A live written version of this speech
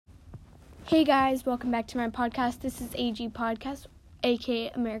Hey guys, welcome back to my podcast. This is AG Podcast,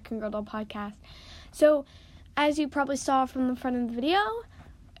 aka American Girl Doll Podcast. So, as you probably saw from the front of the video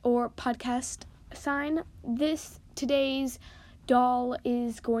or podcast sign, today's doll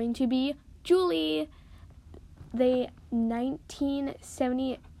is going to be Julie, the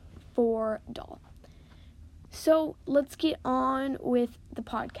 1974 doll. So, let's get on with the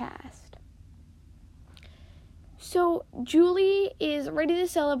podcast. So, Julie is ready to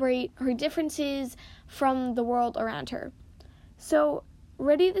celebrate her differences from the world around her. So,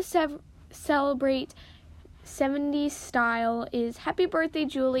 ready to celebrate 70s style is Happy Birthday,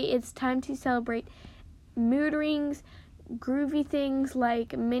 Julie. It's time to celebrate mood rings, groovy things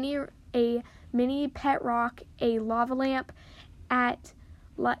like a mini pet rock, a lava lamp, at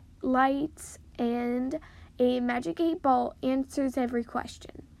lights, and a magic 8-ball answers every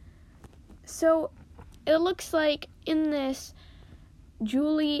question. So, it looks like in this,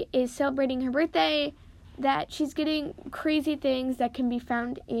 Julie is celebrating her birthday, that she's getting crazy things that can be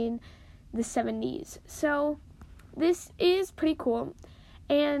found in the 70s. So, this is pretty cool.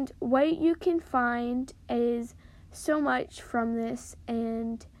 And what you can find is so much from this.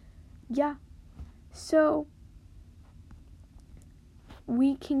 And, yeah. So,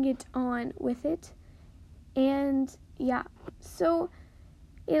 we can get on with it. And, yeah. So,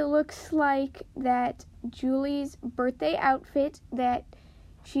 it looks like that Julie's birthday outfit, that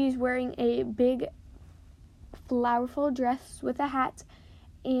she's wearing a big flowerful dress with a hat,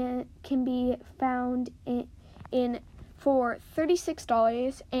 and can be found in for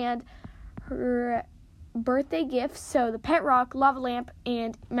 $36, and her birthday gifts, so the pet rock, lava lamp,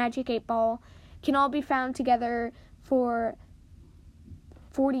 and magic 8-ball, can all be found together for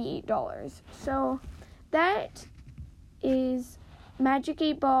 $48. So that is magic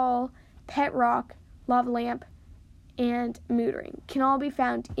 8-ball, pet rock, lava lamp, and mood ring can all be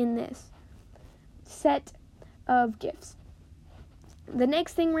found in this set of gifts. The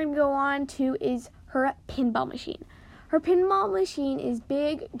next thing we're going to go on to is her pinball machine. Her pinball machine is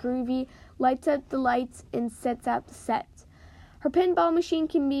big, groovy, lights up the lights, and sets out the sets. Her pinball machine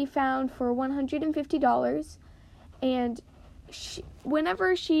can be found for $150, and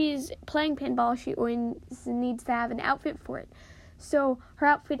whenever she's playing pinball, she always needs to have an outfit for it. So her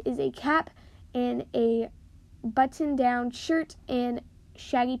outfit is a cap and a button-down shirt and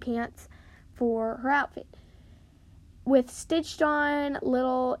shaggy pants for her outfit, with stitched-on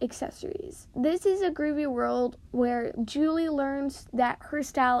little accessories. This is a groovy world where Julie learns that her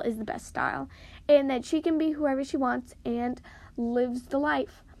style is the best style, and that she can be whoever she wants and lives the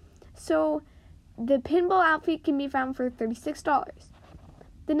life. So the pinball outfit can be found for $36.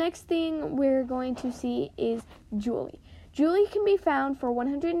 The next thing we're going to see is Julie. Julie can be found for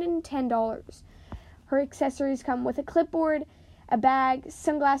 $110. Her accessories come with a clipboard, a bag,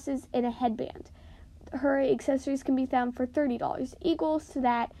 sunglasses, and a headband. Her accessories can be found for $30, equals to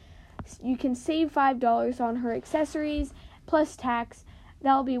that you can save $5 on her accessories plus tax.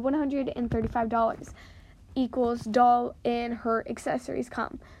 That'll be $135, equals doll and her accessories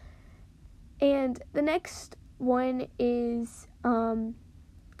come. And the next one is her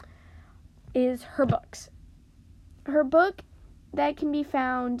books. Her book that can be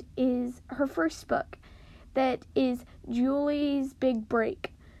found is her first book, that is Julie's Big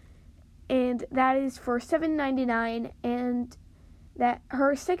Break, and that is for $7.99. And that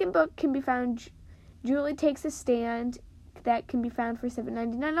her second book can be found, Julie Takes a Stand, that can be found for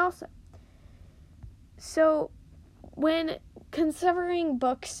 $7.99 also. So when considering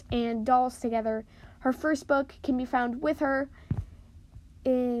books and dolls together, her first book can be found with her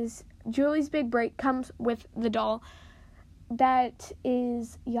is Julie's Big Break, comes with the doll. That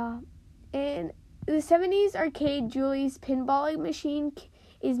is, yeah. In the 70s arcade, Julie's pinball machine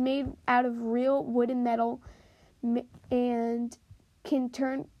is made out of real wood and metal, and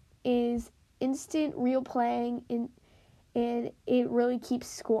is instant real playing, and it really keeps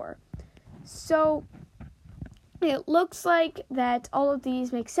score. So it looks like that all of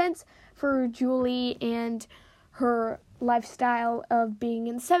these make sense for Julie and her lifestyle of being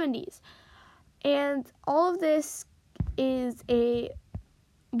in the 70s. And all of this is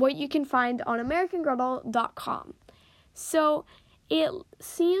what you can find on AmericanGirlDoll.com. So it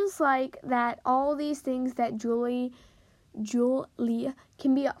seems like that all these things that Julie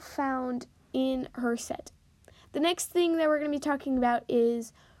can be found in her set. The next thing that we're going to be talking about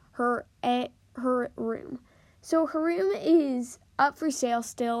is her room. So her room is up for sale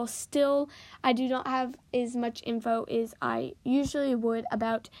still. Still, I do not have as much info as I usually would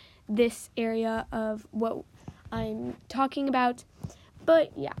about this area of what I'm talking about.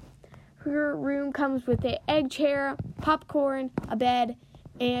 But yeah, her room comes with an egg chair, popcorn, a bed,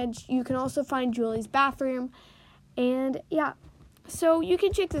 And you can also find Julie's bathroom. And yeah, so you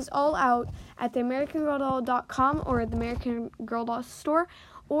can check this all out at theamericangirldoll.com or the American Girl Doll store,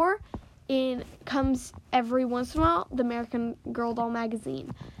 or comes every once in a while, the American Girl Doll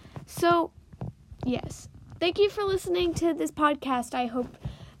magazine. So, yes. Thank you for listening to this podcast. I hope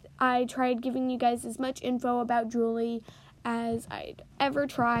I tried giving you guys as much info about Julie as I'd ever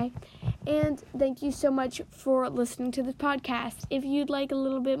try. And thank you so much for listening to this podcast. If you'd like a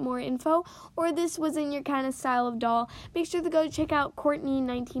little bit more info, or this wasn't your kind of style of doll, make sure to go check out Courtney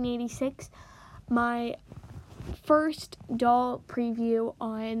 1986, my first doll preview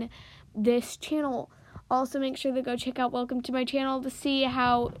on this channel. Also, make sure to go check out Welcome to my channel to see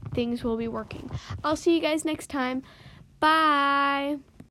how things will be working. I'll see you guys next time. Bye!